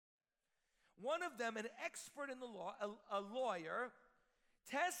one of them, an expert in the law, a lawyer,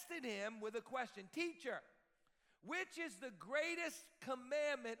 tested him with a question. Teacher, which is the greatest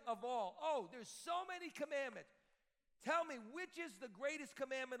commandment of all? Oh, there's so many commandments. Tell me, which is the greatest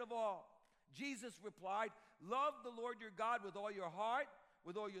commandment of all? Jesus replied, love the Lord your God with all your heart,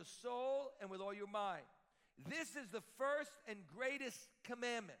 with all your soul, and with all your mind. This is the first and greatest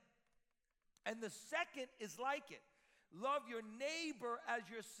commandment. And the second is like it. Love your neighbor as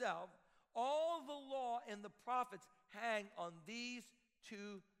yourself. All the law and the prophets hang on these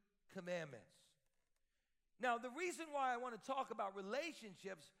two commandments. Now, the reason why I want to talk about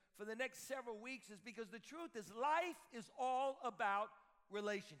relationships for the next several weeks is because the truth is life is all about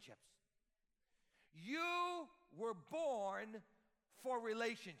relationships. You were born for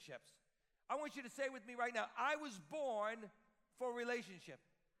relationships. I want you to say with me right now, I was born for relationship.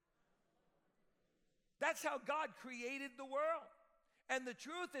 That's how God created the world. And the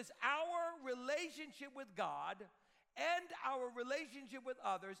truth is our relationship with God and our relationship with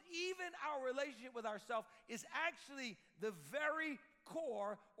others, even our relationship with ourselves, is actually the very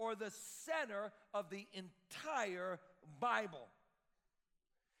core or the center of the entire Bible.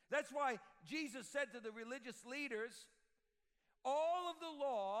 That's why Jesus said to the religious leaders, all of the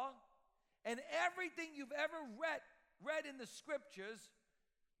law and everything you've ever read in the scriptures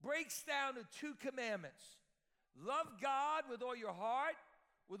breaks down to two commandments. Love God with all your heart,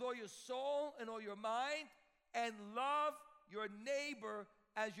 with all your soul, and all your mind, and love your neighbor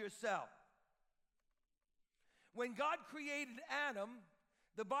as yourself. When God created Adam,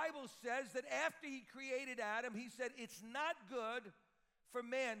 the Bible says that after he created Adam, he said, it's not good for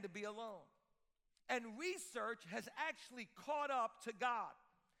man to be alone. And research has actually caught up to God,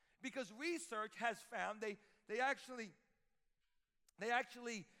 because research has found, they actually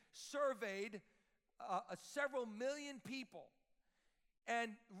surveyed several million people.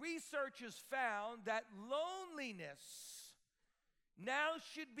 And researchers found that loneliness now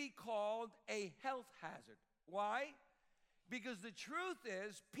should be called a health hazard. Why? Because the truth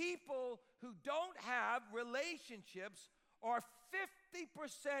is, people who don't have relationships are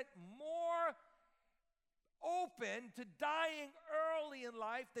 50% more open to dying early in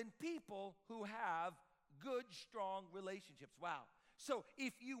life than people who have good, strong relationships. Wow. So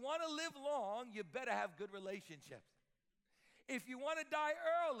if you want to live long, you better have good relationships. If you want to die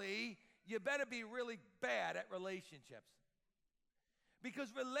early, you better be really bad at relationships. Because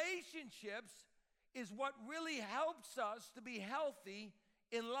relationships is what really helps us to be healthy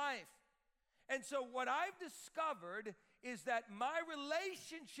in life. And so what I've discovered is that my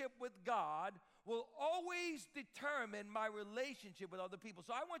relationship with God will always determine my relationship with other people.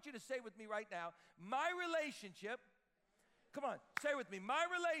 So I want you to say with me right now, my relationship, come on, say with me, my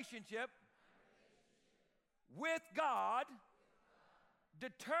relationship with God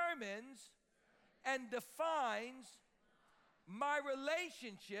determines and defines my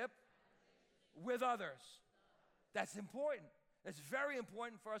relationship with others. That's important. That's very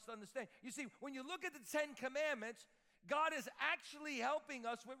important for us to understand. You see, when you look at the 10 Commandments, God is actually helping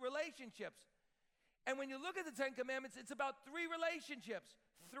us with relationships. And when you look at the 10 Commandments, it's about three relationships.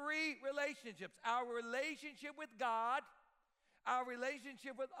 Three relationships. Our relationship with God, our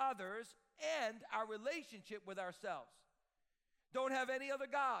relationship with others, and our relationship with ourselves. Don't have any other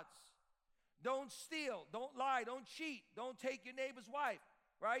gods. Don't steal. Don't lie. Don't cheat. Don't take your neighbor's wife,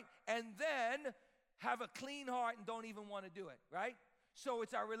 right? And then have a clean heart and don't even want to do it, right? So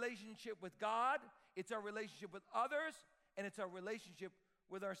it's our relationship with God, it's our relationship with others, and it's our relationship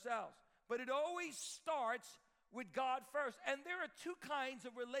with ourselves. But it always starts with God first. And there are two kinds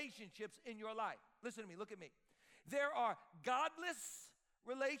of relationships in your life. Listen to me, look at me. There are godless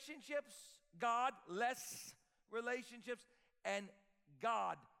relationships, godless relationships, and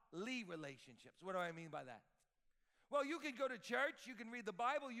godly relationships. What do I mean by that? Well, you can go to church, you can read the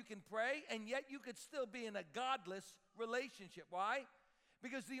Bible, you can pray, and yet you could still be in a godless relationship. Why?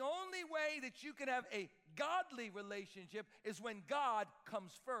 Because the only way that you can have a godly relationship is when God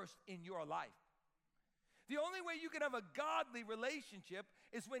comes first in your life. The only way you can have a godly relationship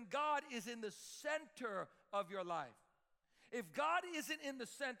is when God is in the center of your life. If God isn't in the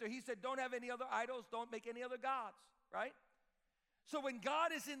center, he said, don't have any other idols, don't make any other gods, right? So when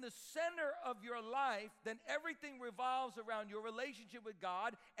God is in the center of your life, then everything revolves around your relationship with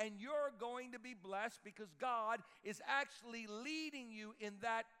God, and you're going to be blessed because God is actually leading you in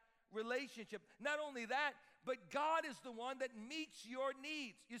that relationship. Not only that, but God is the one that meets your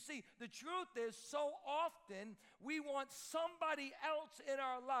needs. You see, the truth is, so often we want somebody else in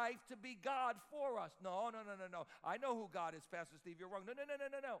our life to be God for us. No. I know who God is, Pastor Steve. You're wrong.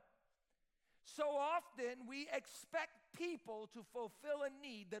 No. So often we expect people to fulfill a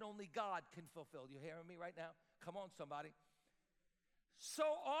need that only God can fulfill. You hearing me right now? Come on, somebody. So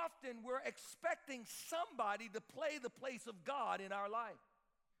often we're expecting somebody to play the place of God in our life.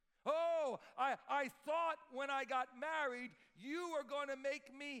 Oh, I thought when I got married, you were going to make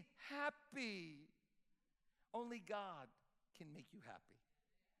me happy. Only God can make you happy.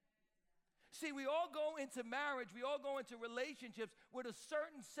 See, we all go into marriage, we all go into relationships with a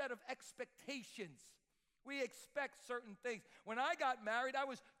certain set of expectations. We expect certain things. When I got married, I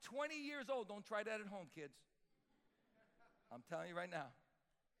was 20 years old. Don't try that at home, kids. I'm telling you right now.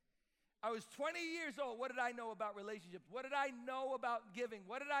 I was 20 years old. What did I know about relationships? What did I know about giving?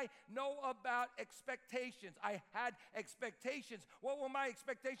 What did I know about expectations? I had expectations. What were my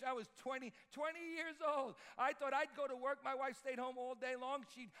expectations? I was 20 years old. I thought I'd go to work. My wife stayed home all day long.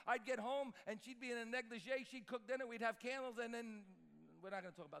 I'd get home, and she'd be in a negligee. She'd cook dinner. We'd have candles, and then we're not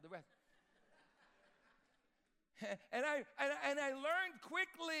going to talk about the rest. And I learned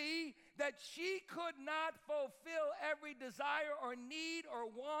quickly that she could not fulfill every desire or need or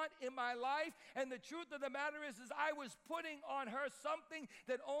want in my life. And the truth of the matter is I was putting on her something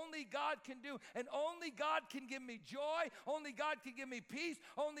that only God can do. And only God can give me joy. Only God can give me peace.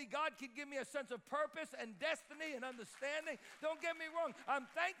 Only God can give me a sense of purpose and destiny and understanding. Don't get me wrong. I'm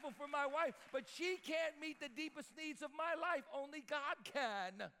thankful for my wife, but she can't meet the deepest needs of my life. Only God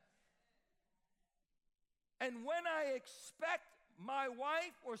can. And when I expect my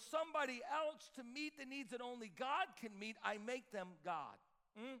wife or somebody else to meet the needs that only God can meet, I make them God.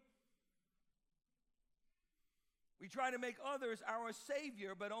 We try to make others our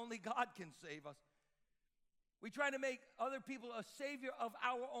savior, but only God can save us. We try to make other people a savior of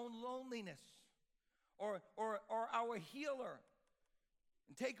our own loneliness or our healer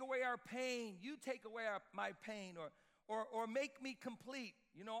and take away our pain. You take away my pain or make me complete.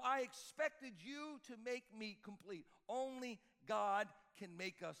 You know, I expected you to make me complete. Only God can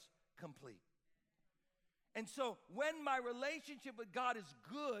make us complete. And so when my relationship with God is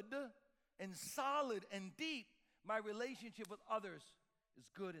good and solid and deep, my relationship with others is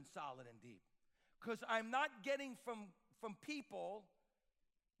good and solid and deep. Because I'm not getting from people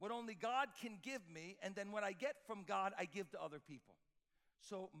what only God can give me, and then what I get from God, I give to other people.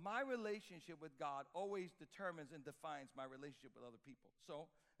 So my relationship with God always determines and defines my relationship with other people. So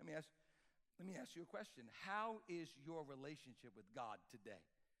let me ask you a question. How is your relationship with God today?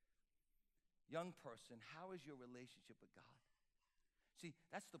 Young person, how is your relationship with God? See,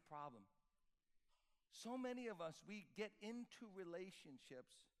 that's the problem. So many of us, we get into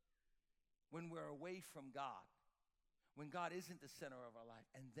relationships when we're away from God, when God isn't the center of our life,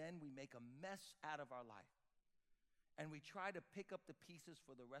 and then we make a mess out of our life. And we try to pick up the pieces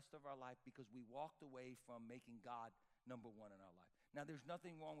for the rest of our life because we walked away from making God number one in our life. Now, there's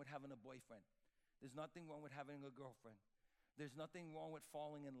nothing wrong with having a boyfriend. There's nothing wrong with having a girlfriend. There's nothing wrong with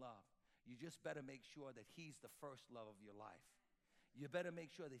falling in love. You just better make sure that he's the first love of your life. You better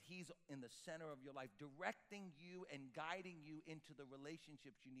make sure that he's in the center of your life, directing you and guiding you into the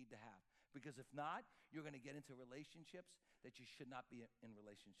relationships you need to have. Because if not, you're going to get into relationships that you should not be in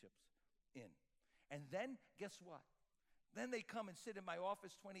relationships in. And then, guess what? Then they come and sit in my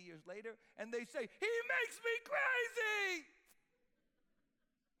office 20 years later, and they say, he makes me crazy.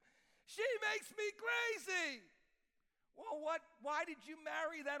 She makes me crazy. Well, why did you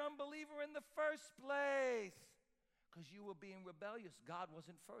marry that unbeliever in the first place? Because you were being rebellious. God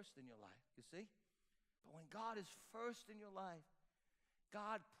wasn't first in your life, you see? But when God is first in your life,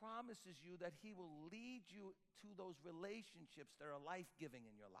 God promises you that he will lead you to those relationships that are life-giving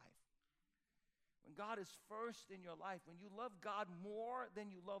in your life. When God is first in your life, when you love God more than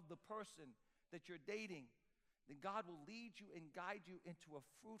you love the person that you're dating, then God will lead you and guide you into a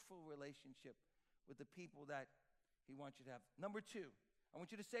fruitful relationship with the people that he wants you to have. Number 2, I want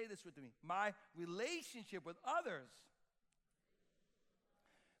you to say this with me. My relationship with others.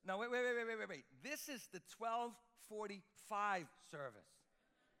 Now, wait. This is the 12:45 service.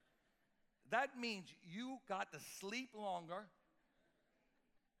 That means you got to sleep longer.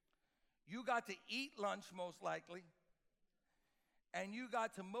 You got to eat lunch, most likely, and you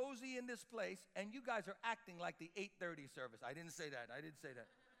got to mosey in this place, and you guys are acting like the 8:30 service. I didn't say that.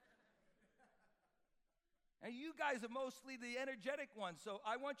 And you guys are mostly the energetic ones. So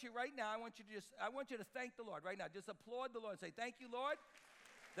I want you right now, I want you to thank the Lord right now. Just applaud the Lord and say, thank you, Lord,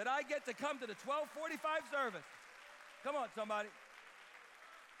 that I get to come to the 12:45 service. Come on, somebody.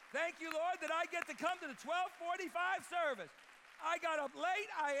 Thank you, Lord, that I get to come to the 12:45 service. I got up late,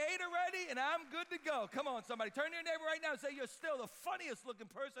 I ate already, and I'm good to go. Come on, somebody. Turn to your neighbor right now and say, you're still the funniest looking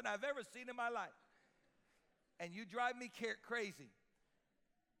person I've ever seen in my life. And you drive me crazy.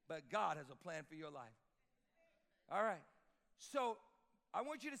 but God has a plan for your life. All right. So I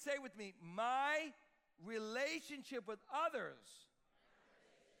want you to say with me, my relationship with others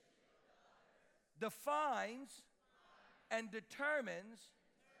defines and determines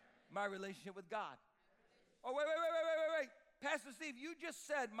my relationship with God. Oh, wait. Pastor Steve, you just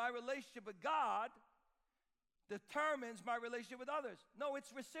said my relationship with God determines my relationship with others. No,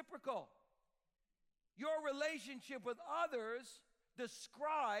 it's reciprocal. Your relationship with others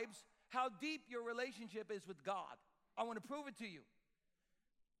describes how deep your relationship is with God. I want to prove it to you.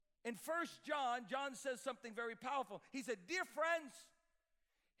 In 1 John, John says something very powerful. He said, dear friends,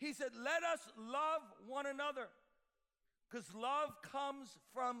 he said, let us love one another because love comes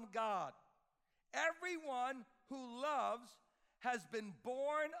from God. Everyone who loves has been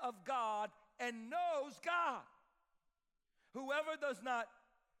born of God and knows God. Whoever does not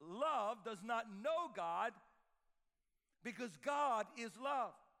love does not know God because God is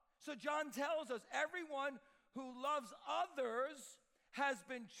love. So John tells us everyone who loves others has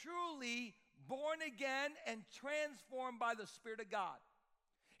been truly born again and transformed by the Spirit of God.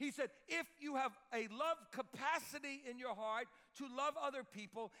 He said, if you have a love capacity in your heart to love other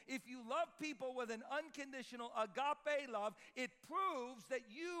people, if you love people with an unconditional agape love, it proves that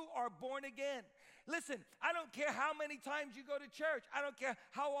you are born again. Listen, I don't care how many times you go to church. I don't care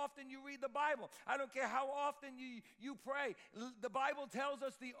how often you read the Bible. I don't care how often you pray. The Bible tells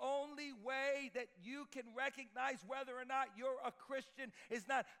us the only way that you can recognize whether or not you're a Christian is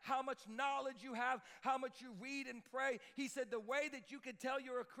not how much knowledge you have, how much you read and pray. He said the way that you can tell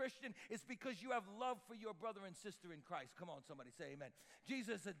you're a Christian is because you have love for your brother and sister in Christ. Come on, somebody say amen.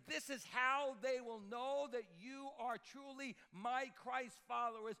 Jesus said, this is how they will know that you are truly my Christ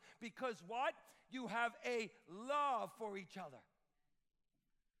followers, because what? You have a love for each other.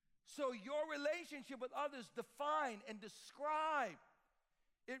 So your relationship with others define and describe.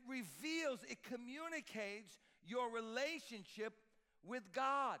 It reveals, it communicates your relationship with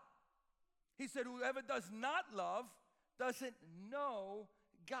God. He said, whoever does not love doesn't know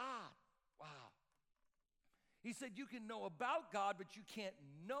God. Wow. He said you can know about God, but you can't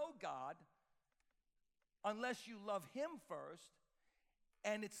know God unless you love him first.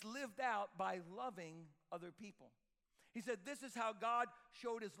 And it's lived out by loving other people. He said, this is how God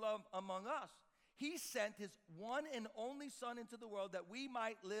showed his love among us. He sent his one and only Son into the world that we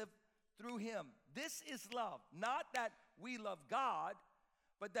might live through him. This is love. Not that we love God,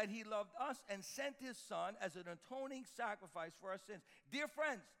 but that he loved us and sent his Son as an atoning sacrifice for our sins. Dear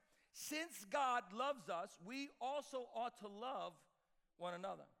friends, since God loves us, we also ought to love one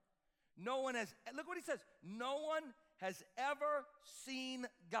another. No one has, look what he says, no one has ever seen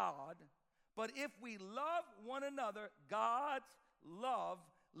God, but if we love one another, God's love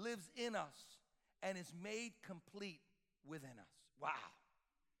lives in us and is made complete within us. Wow.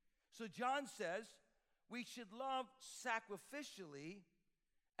 So John says we should love sacrificially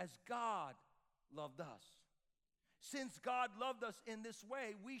as God loved us. Since God loved us in this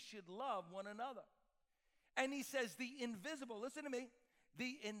way, we should love one another. And he says the invisible, listen to me,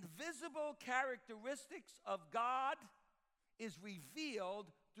 the invisible characteristics of God is revealed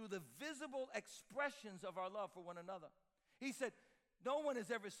through the visible expressions of our love for one another. He said, no one has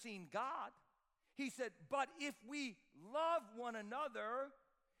ever seen God. He said, but if we love one another,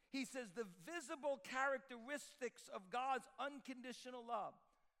 he says the visible characteristics of God's unconditional love,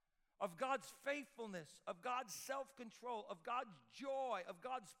 of God's faithfulness, of God's self-control, of God's joy, of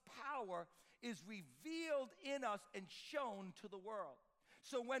God's power is revealed in us and shown to the world.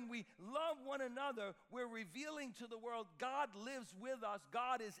 So when we love one another, we're revealing to the world God lives with us,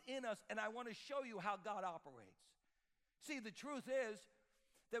 God is in us, and I want to show you how God operates. See, the truth is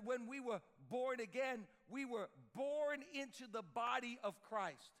that when we were born again, we were born into the body of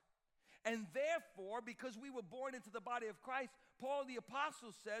Christ. And therefore, because we were born into the body of Christ, Paul the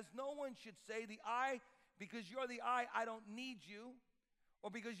Apostle says, no one should say the eye, because you're the eye, I don't need you. Or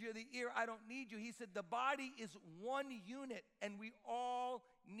because you're the ear, I don't need you. He said the body is one unit and we all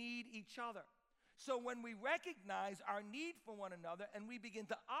need each other. So when we recognize our need for one another and we begin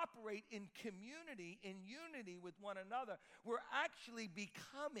to operate in community, in unity with one another, we're actually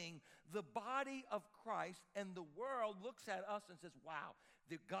becoming the body of Christ, and the world looks at us and says, wow,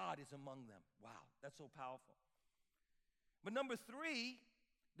 that God is among them. Wow, that's so powerful. But number 3,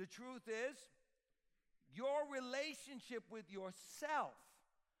 the truth is, your relationship with yourself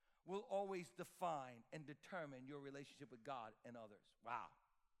will always define and determine your relationship with God and others. Wow.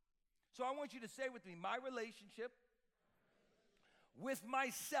 So I want you to say with me, my relationship with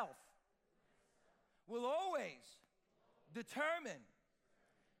myself will always determine,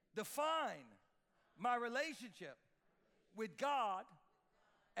 define my relationship with God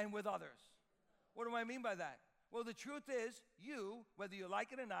and with others. What do I mean by that? Well, the truth is, you, whether you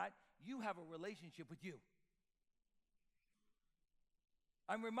like it or not, you have a relationship with you.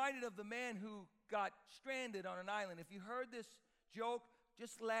 I'm reminded of the man who got stranded on an island. If you heard this joke,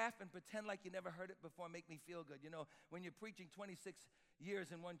 just laugh and pretend like you never heard it before. Make me feel good. You know, when you're preaching 26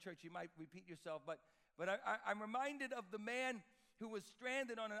 years in one church, you might repeat yourself. But I'm reminded of the man who was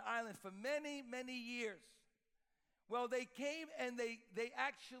stranded on an island for many, many years. Well, they came and they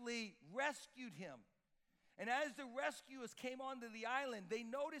actually rescued him. And as the rescuers came onto the island, they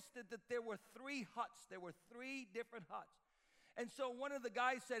noticed that there were 3 huts. There were 3 different huts. And so one of the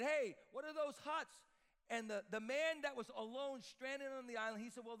guys said, "Hey, what are those huts?" And the man that was alone, stranded on the island, he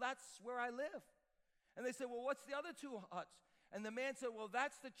said, "Well, that's where I live." And they said, "Well, what's the other 2 huts?" And the man said, "Well,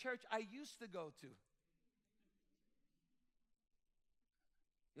 that's the church I used to go to."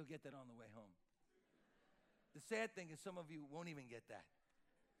 You'll get that on the way home. The sad thing is some of you won't even get that.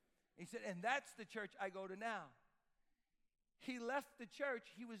 He said, "And that's the church I go to now." He left the church.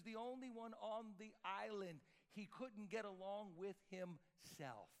 He was the only one on the island. He couldn't get along with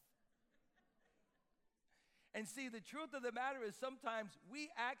himself. And see, the truth of the matter is sometimes we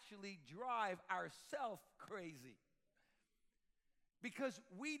actually drive ourselves crazy because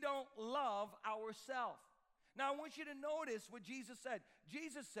we don't love ourselves. Now, I want you to notice what Jesus said.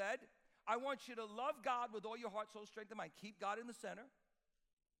 Jesus said, "I want you to love God with all your heart, soul, strength, and mind." Keep God in the center.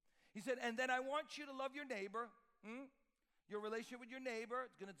 He said, "And then I want you to love your neighbor." Your relationship with your neighbor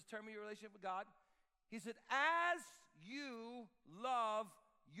is going to determine your relationship with God. He said, "As you love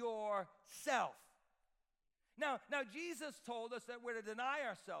yourself." Now, Jesus told us that we're to deny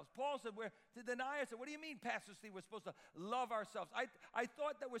ourselves. Paul said we're to deny ourselves. What do you mean, Pastor Steve, we're supposed to love ourselves? I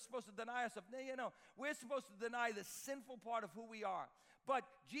thought that we're supposed to deny ourselves. No, we're supposed to deny the sinful part of who we are. But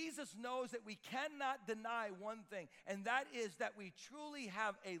Jesus knows that we cannot deny one thing, and that is that we truly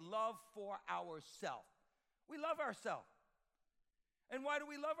have a love for ourselves. We love ourselves. And why do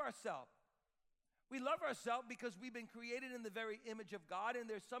we love ourselves? We love ourselves because we've been created in the very image of God, and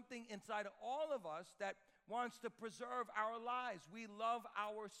there's something inside of all of us that wants to preserve our lives. We love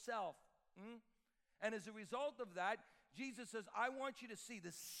ourselves. And as a result of that, Jesus says, "I want you to see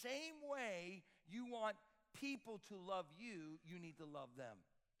the same way you want people to love you, you need to love them."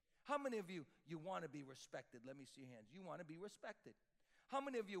 How many of you want to be respected? Let me see your hands. You want to be respected. How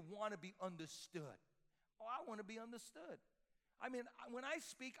many of you want to be understood? Oh, I want to be understood. I mean, when I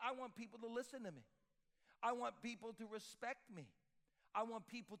speak, I want people to listen to me. I want people to respect me. I want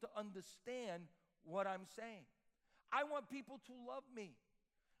people to understand what I'm saying. I want people to love me.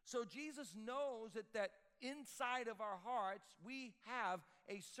 So Jesus knows that inside of our hearts, we have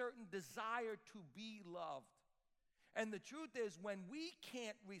a certain desire to be loved. And the truth is, when we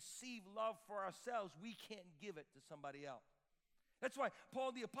can't receive love for ourselves, we can't give it to somebody else. That's why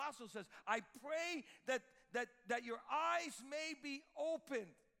Paul the Apostle says, "I pray that your eyes may be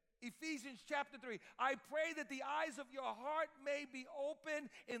opened." Ephesians chapter 3. "I pray that the eyes of your heart may be opened,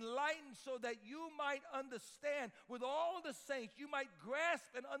 enlightened, so that you might understand with all the saints, you might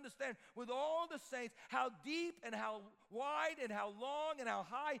grasp and understand with all the saints how deep and how wide and how long and how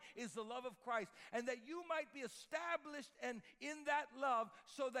high is the love of Christ, and that you might be established and in that love,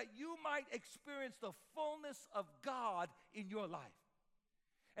 so that you might experience the fullness of God in your life."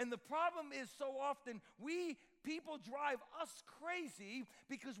 And the problem is so often people drive us crazy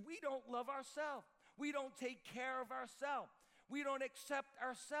because we don't love ourselves. We don't take care of ourselves. We don't accept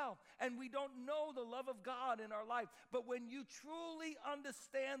ourselves. And we don't know the love of God in our life. But when you truly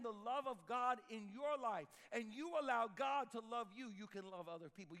understand the love of God in your life and you allow God to love you, you can love other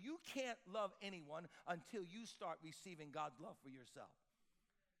people. You can't love anyone until you start receiving God's love for yourself.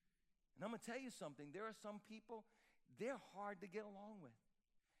 And I'm going to tell you something. There are some people, they're hard to get along with.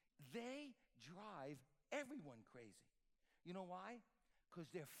 They drive everyone crazy. You know why? Because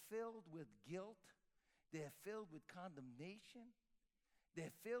they're filled with guilt. They're filled with condemnation.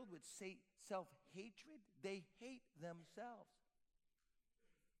 They're filled with self-hatred. They hate themselves.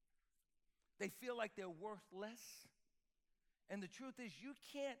 They feel like they're worthless. And the truth is, you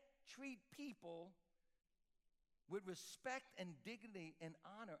can't treat people with respect and dignity and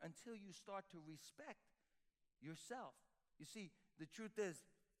honor until you start to respect yourself. You see, the truth is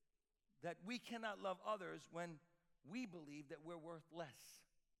that we cannot love others when we believe that we're worth less.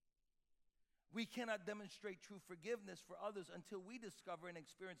 We cannot demonstrate true forgiveness for others until we discover and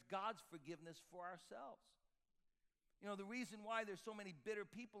experience God's forgiveness for ourselves. You know, the reason why there's so many bitter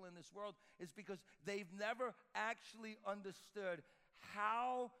people in this world is because they've never actually understood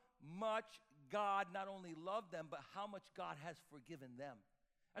how much God not only loved them, but how much God has forgiven them.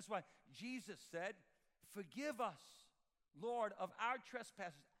 That's why Jesus said, "Forgive us, Lord, of our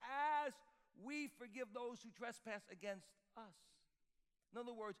trespasses, as we forgive those who trespass against us. In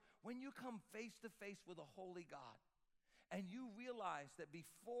other words, when you come face to face with a holy God, and you realize that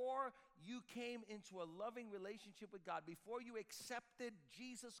before you came into a loving relationship with God, before you accepted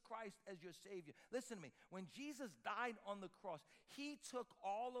Jesus Christ as your Savior, listen to me, when Jesus died on the cross, he took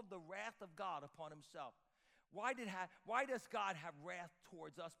all of the wrath of God upon himself. Why does God have wrath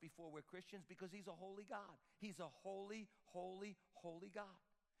towards us before we're Christians? Because he's a holy God. He's a holy, holy, holy God.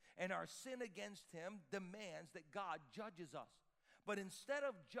 And our sin against him demands that God judges us. But instead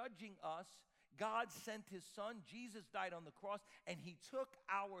of judging us, God sent his son. Jesus died on the cross, and he took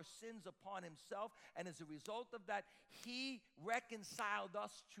our sins upon himself. And as a result of that, he reconciled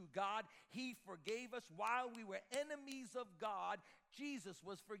us to God. He forgave us. While we were enemies of God, Jesus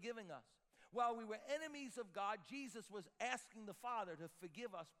was forgiving us. While we were enemies of God, Jesus was asking the Father to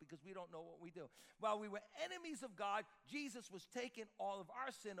forgive us because we don't know what we do. While we were enemies of God, Jesus was taking all of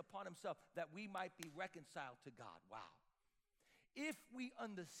our sin upon himself that we might be reconciled to God. Wow. If we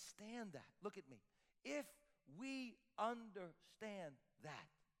understand that, look at me. If we understand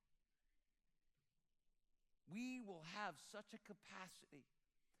that, we will have such a capacity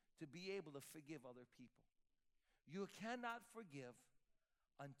to be able to forgive other people. You cannot forgive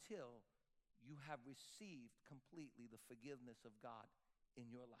until you have received completely the forgiveness of God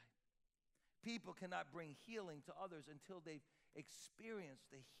in your life. People cannot bring healing to others until they've experienced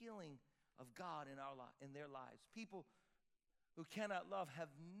the healing of God in their lives. People who cannot love have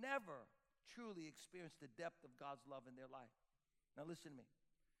never truly experienced the depth of God's love in their life. Now listen to me.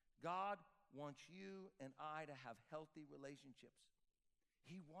 God wants you and I to have healthy relationships.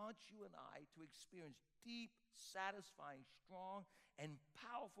 He wants you and I to experience deep, satisfying, strong, and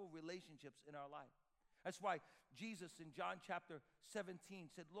powerful relationships in our life. That's why Jesus in John chapter 17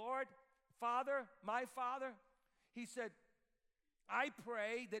 said, Lord, Father, my Father, he said, I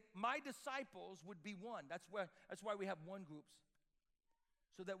pray that my disciples would be one. That's why we have one groups,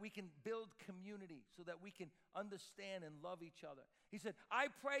 so that we can build community, so that we can understand and love each other. He said, I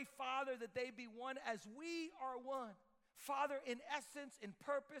pray, Father, that they be one as we are one. Father, in essence, in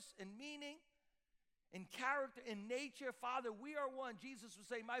purpose, in meaning, in character, in nature, Father, we are one. Jesus would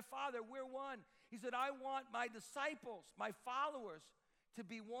say, my Father, we're one. He said, I want my disciples, my followers, to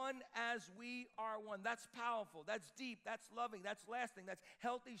be one as we are one. That's powerful. That's deep. That's loving. That's lasting. That's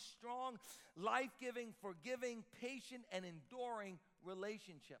healthy, strong, life-giving, forgiving, patient, and enduring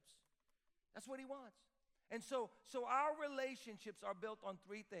relationships. That's what he wants. And so our relationships are built on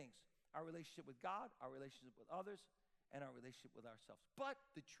three things: our relationship with God, our relationship with others, and our relationship with ourselves. But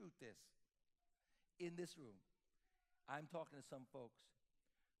the truth is, in this room, I'm talking to some folks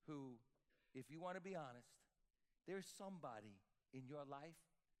who, if you want to be honest, there's somebody in your life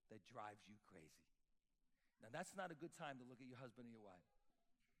that drives you crazy. Now, that's not a good time to look at your husband or your wife.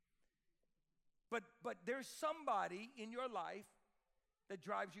 But there's somebody in your life that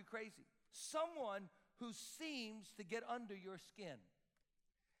drives you crazy. Someone who seems to get under your skin.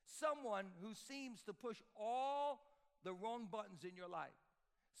 Someone who seems to push all the wrong buttons in your life.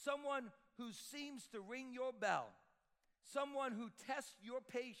 Someone who seems to ring your bell. Someone who tests your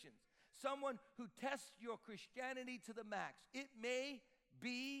patience. Someone who tests your Christianity to the max. It may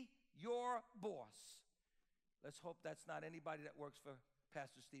be your boss. Let's hope that's not anybody that works for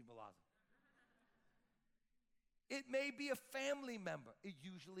Pastor Steve Milazzo. It may be a family member. It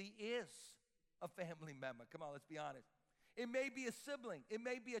usually is a family member. Come on, let's be honest. It may be a sibling. It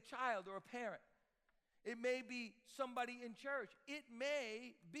may be a child or a parent. It may be somebody in church. It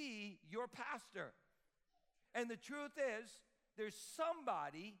may be your pastor. And the truth is, there's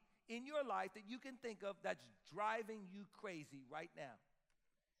somebody in your life that you can think of that's driving you crazy right now.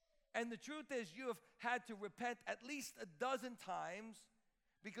 And the truth is, you have had to repent at least a dozen times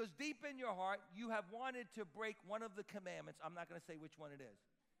because deep in your heart, you have wanted to break one of the commandments. I'm not going to say which one it is.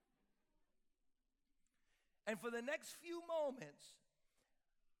 And for the next few moments,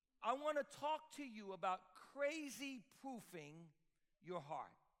 I want to talk to you about crazy proofing your heart.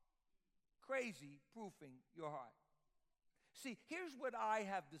 Crazy proofing your heart. See, here's what I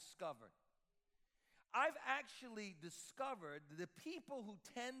have discovered. I've actually discovered the people who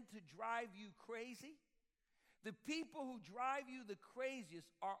tend to drive you crazy, the people who drive you the craziest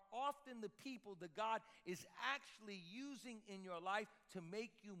are often the people that God is actually using in your life to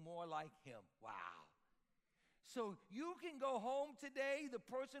make you more like him. Wow. So you can go home today, the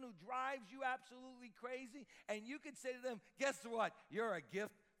person who drives you absolutely crazy, and you can say to them, guess what? You're a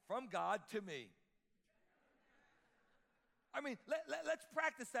gift from God to me. I mean, let's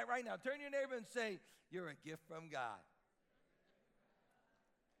practice that right now. Turn to your neighbor and say, you're a gift from God.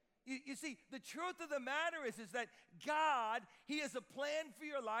 You see, the truth of the matter is that God, He has a plan for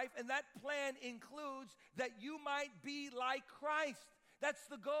your life, and that plan includes that you might be like Christ. That's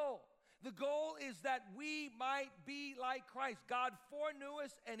the goal. The goal is that we might be like Christ. God foreknew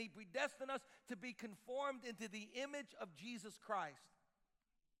us, and He predestined us to be conformed into the image of Jesus Christ.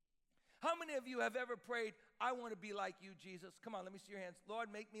 How many of you have ever prayed, I want to be like you, Jesus? Come on, let me see your hands. Lord,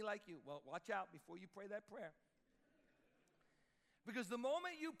 make me like you. Well, watch out before you pray that prayer. Because the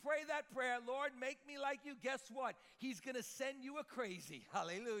moment you pray that prayer, Lord, make me like you, guess what? He's going to send you a crazy.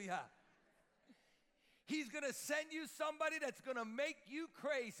 Hallelujah. He's going to send you somebody that's going to make you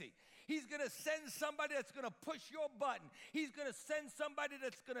crazy. He's going to send somebody that's going to push your button. He's going to send somebody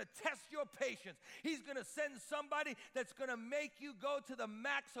that's going to test your patience. He's going to send somebody that's going to make you go to the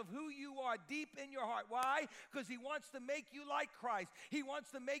max of who you are deep in your heart. Why? Because He wants to make you like Christ. He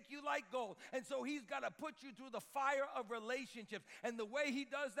wants to make you like gold. And so He's got to put you through the fire of relationships. And the way He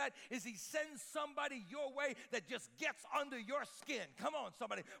does that is He sends somebody your way that just gets under your skin. Come on,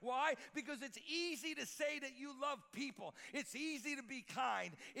 somebody. Why? Because it's easy to say that you love people. It's easy to be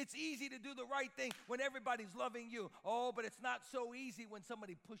kind. It's easy to do the right thing when everybody's loving you. Oh, but it's not so easy when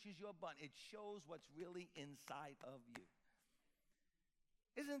somebody pushes your button. It shows what's really inside of you.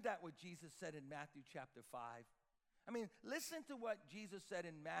 Isn't that what Jesus said in Matthew chapter 5? I mean, listen to what Jesus said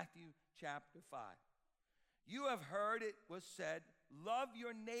in Matthew chapter 5. You have heard it was said, love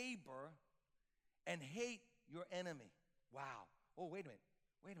your neighbor and hate your enemy. Wow. Oh, wait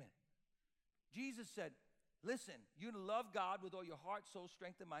a minute. Jesus said, listen, you love God with all your heart, soul,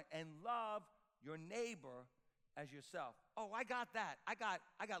 strength, and mind, and love your neighbor as yourself. Oh, I got that. I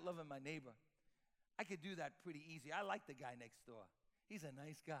got loving my neighbor. I could do that pretty easy. I like the guy next door. He's a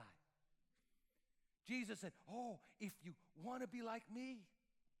nice guy. Jesus said, oh, if you want to be like me,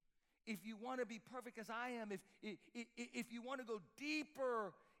 if you want to be perfect as I am, if you want to go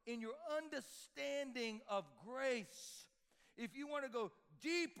deeper in your understanding of grace, if you want to go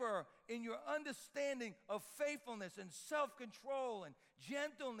deeper in your understanding of faithfulness and self-control and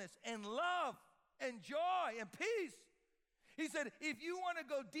gentleness and love and joy and peace. He said, if you want to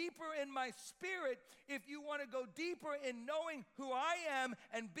go deeper in my spirit, if you want to go deeper in knowing who I am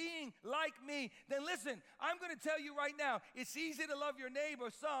and being like me, then listen, I'm going to tell you right now, it's easy to love your neighbor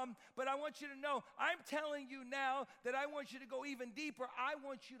some, but I want you to know, I'm telling you now that I want you to go even deeper. I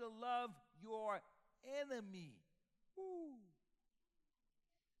want you to love your enemy. Ooh.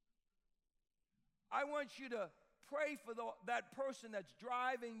 I want you to pray for that person that's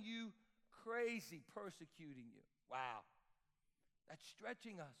driving you crazy, persecuting you. Wow. That's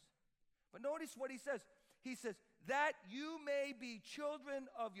stretching us. But notice what he says. He says, that you may be children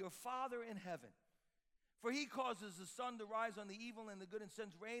of your Father in heaven. For He causes the sun to rise on the evil and the good and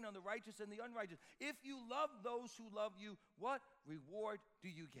sends rain on the righteous and the unrighteous. If you love those who love you, what reward do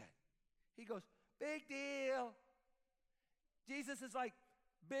you get? He goes, big deal. Jesus is like,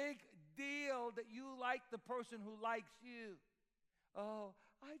 big deal that you like the person who likes you. Oh,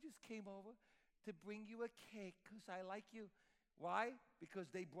 I just came over to bring you a cake because I like you. Why? Because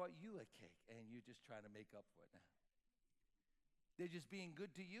they brought you a cake and you're just trying to make up for it now. They're just being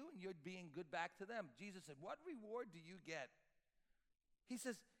good to you and you're being good back to them. Jesus said, what reward do you get? He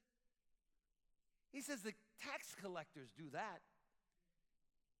says the tax collectors do that.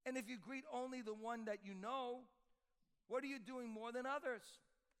 And if you greet only the one that you know, what are you doing more than others?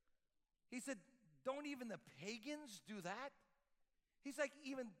 He said, don't even the pagans do that? He's like,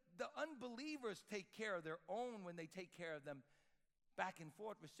 even the unbelievers take care of their own when they take care of them back and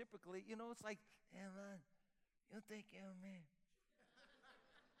forth reciprocally. You know, it's like, yeah, man, you'll take care of me.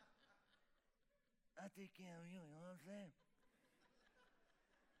 I'll take care of you, you know what I'm saying?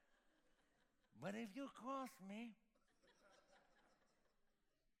 But if you cross me,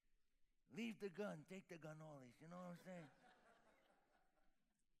 leave the gun, take the gun always, you know what I'm saying?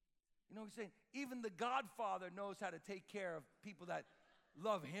 You know what I'm saying? Even the Godfather knows how to take care of people that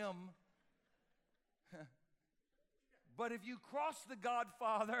love Him. But if you cross the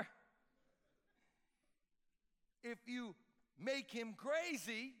Godfather, if you make Him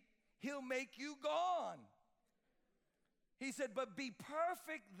crazy, He'll make you gone. He said, but be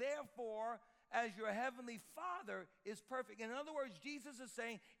perfect, therefore, as your heavenly Father is perfect. In other words, Jesus is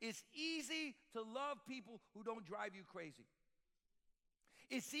saying it's easy to love people who don't drive you crazy.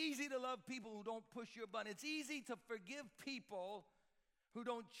 It's easy to love people who don't push your button. It's easy to forgive people who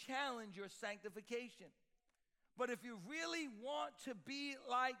don't challenge your sanctification. But if you really want to be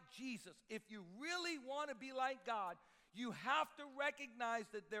like Jesus, if you really want to be like God, You have to recognize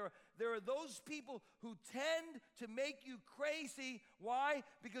that there are those people who tend to make you crazy. Why?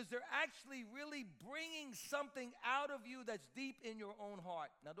 Because they're actually really bringing something out of you that's deep in your own heart.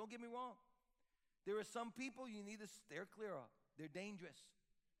 Now, don't get me wrong. There are some people you need to steer clear of. They're dangerous.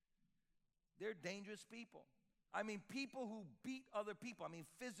 They're dangerous people. I mean, people who beat other people. I mean,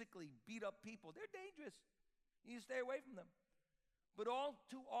 physically beat up people. They're dangerous. You need to stay away from them. But all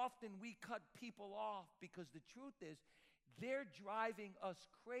too often we cut people off because the truth is they're driving us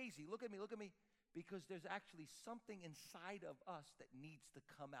crazy. Look at me. Because there's actually something inside of us that needs to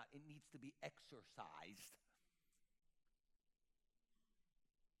come out. It needs to be exercised.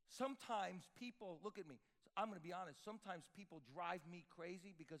 Sometimes people, look at me. I'm going to be honest. Sometimes people drive me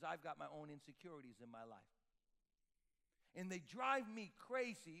crazy because I've got my own insecurities in my life. And they drive me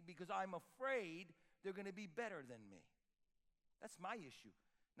crazy because I'm afraid they're going to be better than me. That's my issue,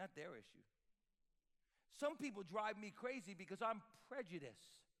 not their issue. Some people drive me crazy because I'm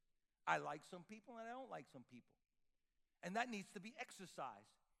prejudiced. I like some people and I don't like some people. And that needs to be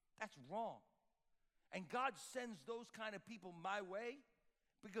exercised. That's wrong. And God sends those kind of people my way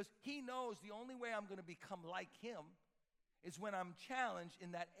because he knows the only way I'm going to become like him is when I'm challenged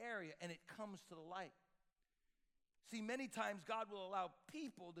in that area and it comes to the light. See, many times God will allow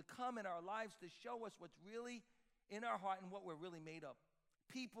people to come in our lives to show us what's really in our heart and what we're really made of.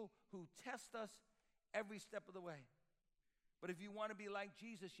 People who test us every step of the way. But if you want to be like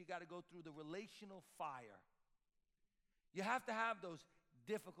Jesus, you got to go through the relational fire. You have to have those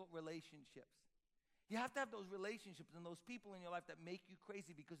difficult relationships. You have to have those relationships and those people in your life that make you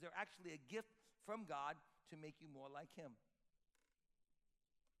crazy because they're actually a gift from God to make you more like him.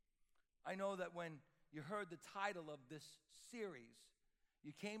 I know that when you heard the title of this series,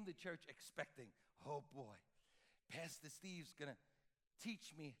 you came to church expecting, oh boy, Pastor Steve's going to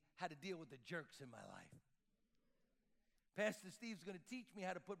teach me how to deal with the jerks in my life. Pastor Steve's going to teach me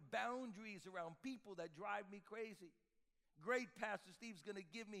how to put boundaries around people that drive me crazy. Great Pastor Steve's going to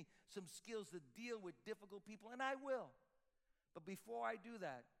give me some skills to deal with difficult people, and I will. But before I do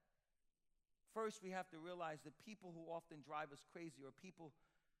that, first we have to realize that people who often drive us crazy are people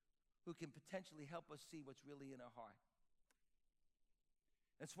who can potentially help us see what's really in our heart.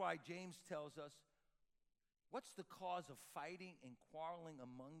 That's why James tells us, what's the cause of fighting and quarreling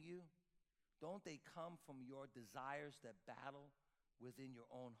among you? Don't they come from your desires that battle within your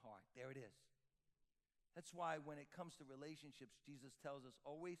own heart? There it is. That's why when it comes to relationships, Jesus tells us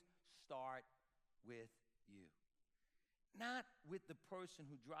always start with you. Not with the person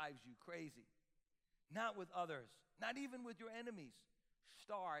who drives you crazy. Not with others. Not even with your enemies.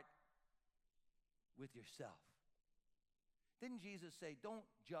 Start with yourself. Didn't Jesus say, don't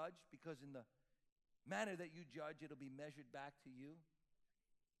judge because in the manner that you judge, it'll be measured back to you?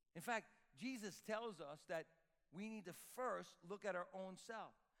 In fact, Jesus tells us that we need to first look at our own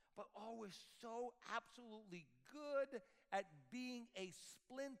self. But we're so absolutely good at being a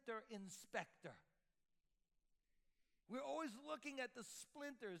splinter inspector. We're always looking at the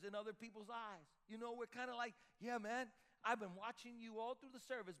splinters in other people's eyes. You know, we're kind of like, yeah, man, I've been watching you all through the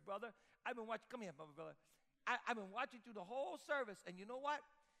service, brother. I've been watching, come here, brother. I've been watching through the whole service, and you know what?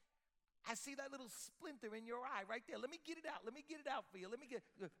 I see that little splinter in your eye right there. Let me get it out. Let me get it out for you.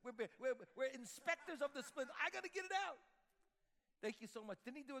 We're inspectors of the splinter. I got to get it out. Thank you so much.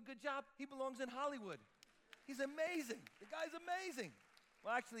 Didn't he do a good job? He belongs in Hollywood. He's amazing. The guy's amazing.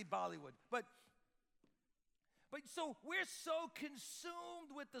 Well, actually, Bollywood. But so we're so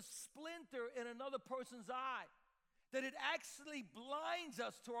consumed with the splinter in another person's eye that it actually blinds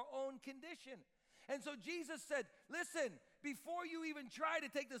us to our own condition. And so Jesus said, listen, before you even try to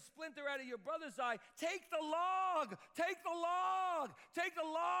take the splinter out of your brother's eye, take the log, take the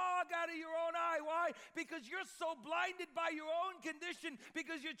log out of your own eye. Why? Because you're so blinded by your own condition,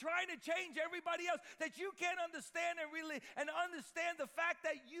 because you're trying to change everybody else, that you can't understand and understand the fact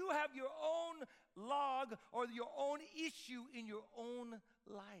that you have your own log or your own issue in your own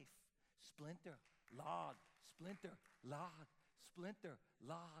life. Splinter, log, splinter, log, splinter,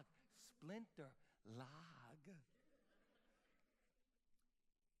 log, splinter, log.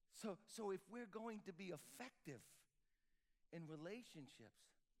 So if we're going to be effective in relationships,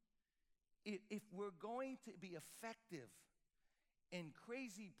 if we're going to be effective in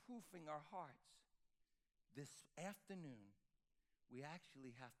crazy-proofing our hearts, this afternoon, we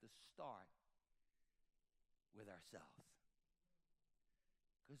actually have to start with ourselves.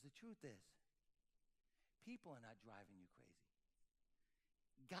 Because the truth is, people are not driving you crazy.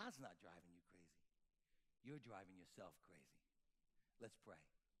 God's not driving you crazy. You're driving yourself crazy. Let's pray.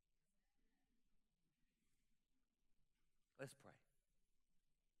 Let's pray.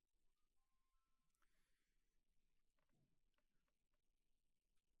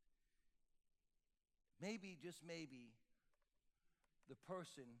 Maybe, just maybe, the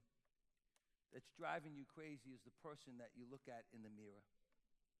person that's driving you crazy is the person that you look at in the mirror.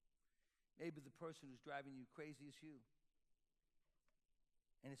 Maybe the person who's driving you crazy is you.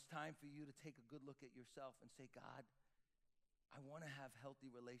 And it's time for you to take a good look at yourself and say, God, I want to have healthy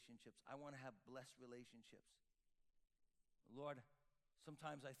relationships. I want to have blessed relationships. Lord,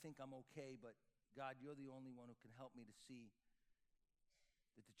 sometimes I think I'm okay, but God, you're the only one who can help me to see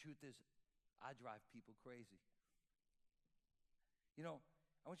that the truth is I drive people crazy. You know,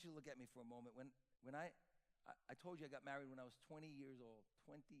 I want you to look at me for a moment. When I told you I got married when I was 20 years old.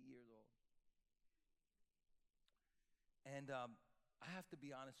 And I have to be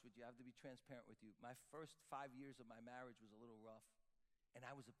honest with you. I have to be transparent with you. My first 5 years of my marriage was a little rough. And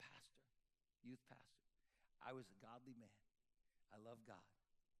I was a pastor, youth pastor. I was a godly man. I love God.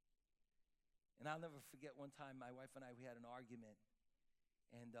 And I'll never forget one time my wife and I, we had an argument.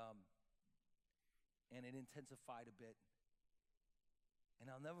 And it intensified a bit. And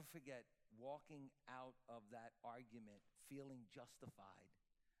I'll never forget walking out of that argument feeling justified.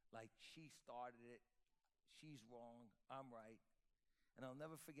 Like she started it, she's wrong, I'm right. And I'll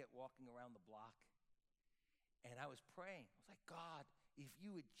never forget walking around the block. And I was praying. I was like, God, if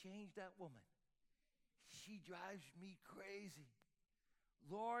you would change that woman, she drives me crazy.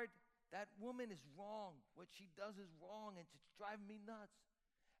 Lord, that woman is wrong. What she does is wrong, and it's driving me nuts.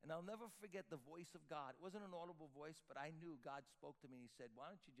 And I'll never forget the voice of God. It wasn't an audible voice, but I knew God spoke to me. And he said, why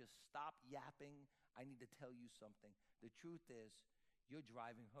don't you just stop yapping? I need to tell you something. The truth is, you're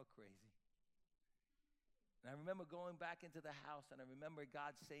driving her crazy. And I remember going back into the house, and I remember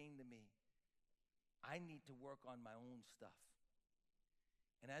God saying to me, I need to work on my own stuff.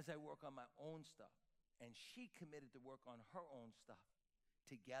 And as I work on my own stuff, and she committed to work on her own stuff,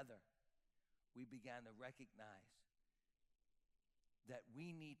 together, we began to recognize that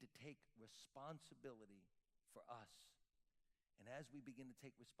we need to take responsibility for us. And as we begin to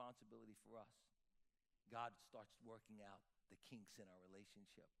take responsibility for us, God starts working out the kinks in our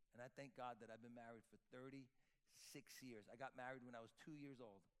relationship. And I thank God that I've been married for 36 years. I got married when I was 2 years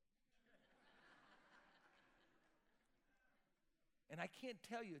old. And I can't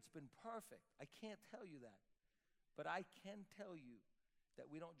tell you it's been perfect. I can't tell you that. But I can tell you that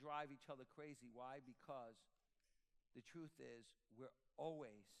we don't drive each other crazy. Why? Because the truth is, we're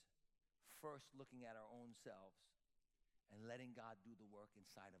always first looking at our own selves and letting God do the work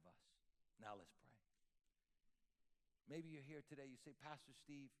inside of us. Now let's pray. Maybe you're here today, you say, Pastor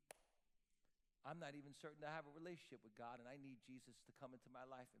Steve, I'm not even certain to have a relationship with God, and I need Jesus to come into my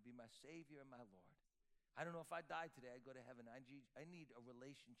life and be my Savior and my Lord. I don't know if I died today, I'd go to heaven. I need a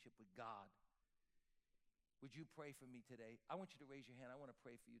relationship with God. Would you pray for me today? I want you to raise your hand. I want to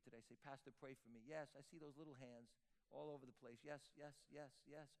pray for you today. Say, Pastor, pray for me. Yes, I see those little hands all over the place. Yes, yes, yes,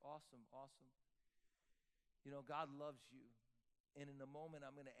 yes. Awesome, awesome. You know, God loves you. And in a moment,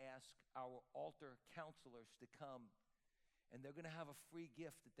 I'm going to ask our altar counselors to come. And they're going to have a free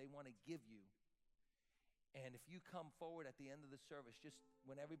gift that they want to give you. And if you come forward at the end of the service, just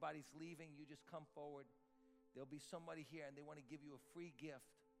when everybody's leaving, you just come forward. There'll be somebody here, and they want to give you a free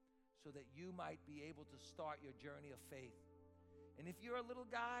gift so that you might be able to start your journey of faith. And if you're a little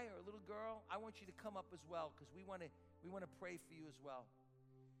guy or a little girl, I want you to come up as well, because we want to pray for you as well.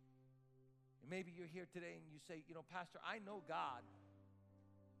 And maybe you're here today and you say, you know, Pastor, I know God,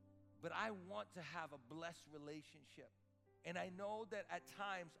 but I want to have a blessed relationship. And I know that at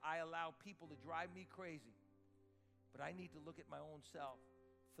times I allow people to drive me crazy, but I need to look at my own self.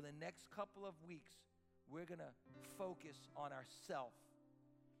 For the next couple of weeks, we're going to focus on ourselves.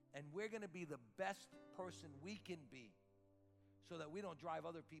 And we're going to be the best person we can be so that we don't drive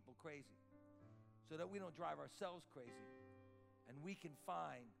other people crazy, so that we don't drive ourselves crazy, and we can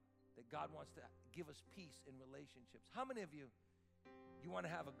find that God wants to give us peace in relationships. How many of you want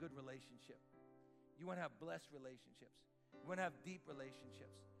to have a good relationship? You want to have blessed relationships? You want to have deep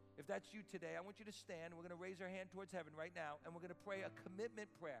relationships? If that's you today, I want you to stand. We're going to raise our hand towards heaven right now, and we're going to pray a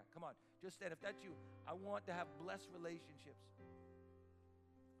commitment prayer. Come on, just stand. If that's you, I want to have blessed relationships.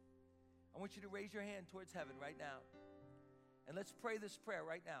 I want you to raise your hand towards heaven right now. And let's pray this prayer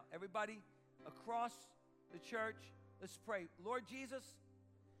right now. Everybody across the church, let's pray. Lord Jesus,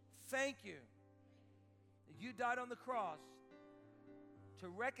 thank you that you died on the cross to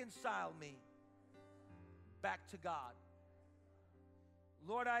reconcile me back to God.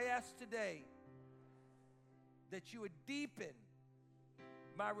 Lord, I ask today that you would deepen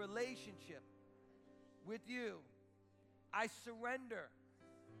my relationship with you. I surrender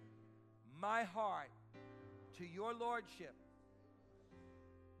my heart to your lordship.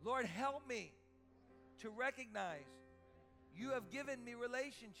 Lord, help me to recognize you have given me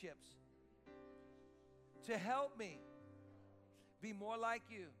relationships to help me be more like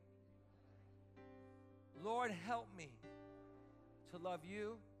you. Lord, help me to love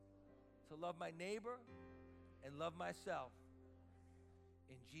you, to love my neighbor, and love myself.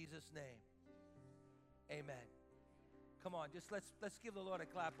 In Jesus' name, amen. Come on, just let's give the Lord a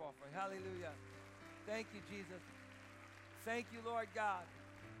clap offering. Hallelujah. Thank you, Jesus. Thank you, Lord God.